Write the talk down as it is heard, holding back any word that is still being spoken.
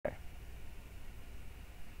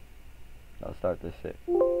start this shit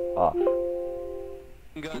off.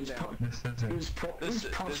 Gun down. This is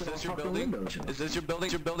it. Is this your building? Is this your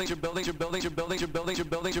building? Your building? Your building? Your building? Your building? Your building? Your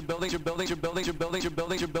building? Your building? Your building? Your building? Your building? Your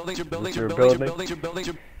building? Your building? Your building? Your building? Your building? Your building?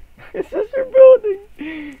 Your building? Is this your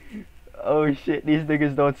building? Oh shit, these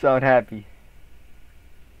niggas don't sound happy.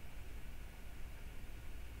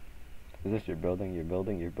 Is this your building? Your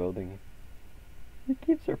building? Your building? He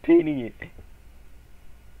keeps repeating it.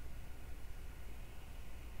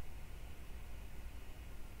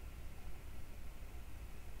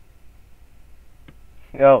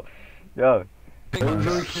 Yo.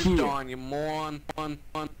 Over here. On you moron.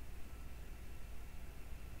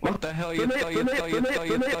 What the hell you tell you.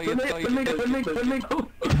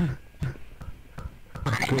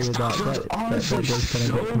 Honestly,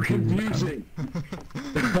 so confusing.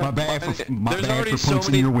 My bad for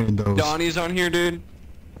punching your windows. Donnie's on here, dude.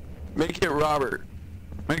 Make it Robert.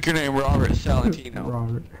 Make your name Robert Salentino.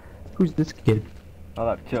 Robert. Who's this kid? Hold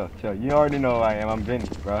up, chill. You already know who I am. I'm Vinny,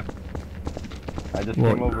 bro. I just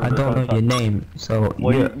came over. I don't know your name, so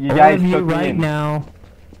well, you guys took me right in. now.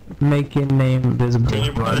 Make your name visible. Can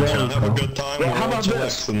you have a good time? Well, how about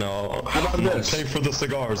this? No. How about this? Pay for the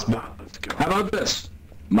cigars. How about this?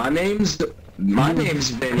 My name's Vinny.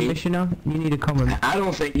 Commissioner, you need to come with me. I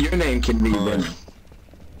don't think your name can be Vinny.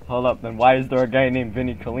 Hold up, then why is there a guy named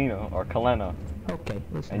Vinny Colino or Colena? Okay,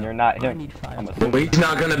 listen. And you're not him. Well, he's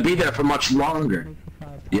not gonna be there for much longer.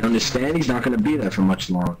 You understand? He's not gonna be there for much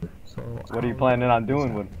longer. What are you planning on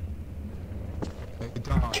doing with him?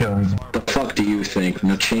 Killing him. What the fuck do you think?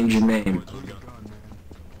 Now change your name.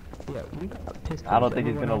 I don't think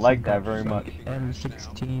he's gonna like that very much.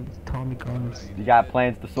 M16, Tommy guns. You got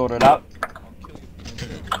plans to sort it out?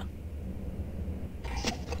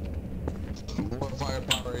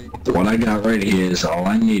 What I got right here is all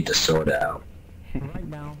I need to sort out. Right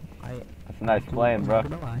now, That's a nice plan, bro.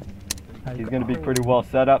 He's gonna be pretty well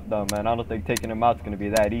set up though, man. I don't think taking him out's gonna be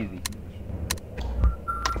that easy.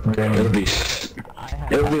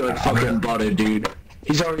 It'll be like fucking butter, dude.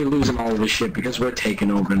 He's already losing all of his shit because we're taking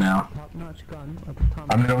over now.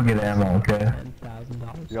 I'm gonna go get ammo, okay?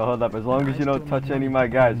 Yo, hold up. As long as you don't touch any of my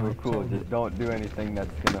guys, we're cool. Just don't do anything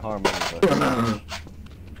that's gonna harm anybody.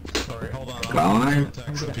 Sorry, hold on. Alright.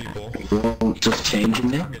 Text the people. Well, just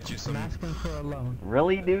changing it. I'll get you some.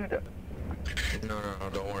 Really, dude? No,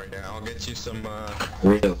 don't worry. I'll get you some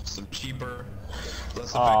Real. some cheaper,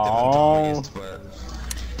 less effective antagonists, but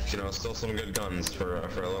you know, still some good guns for a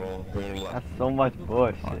little left. That's so much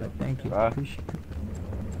bullshit. Thank you. Bro. Appreciate it.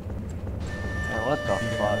 Man, what the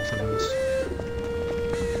fuck?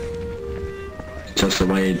 Just the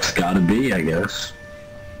way it's gotta be, I guess.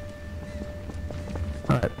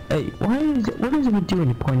 Alright, hey, what is it with you when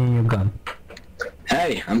you're pointing your gun?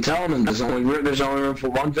 Hey, I'm telling him there's only room for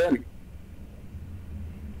one Vin.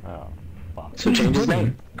 Oh, fuck. So change his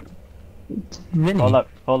name. Vinny.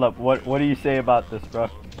 Hold up. What do you say about this, bro?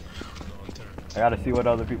 I gotta see what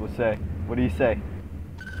other people say. What do you say?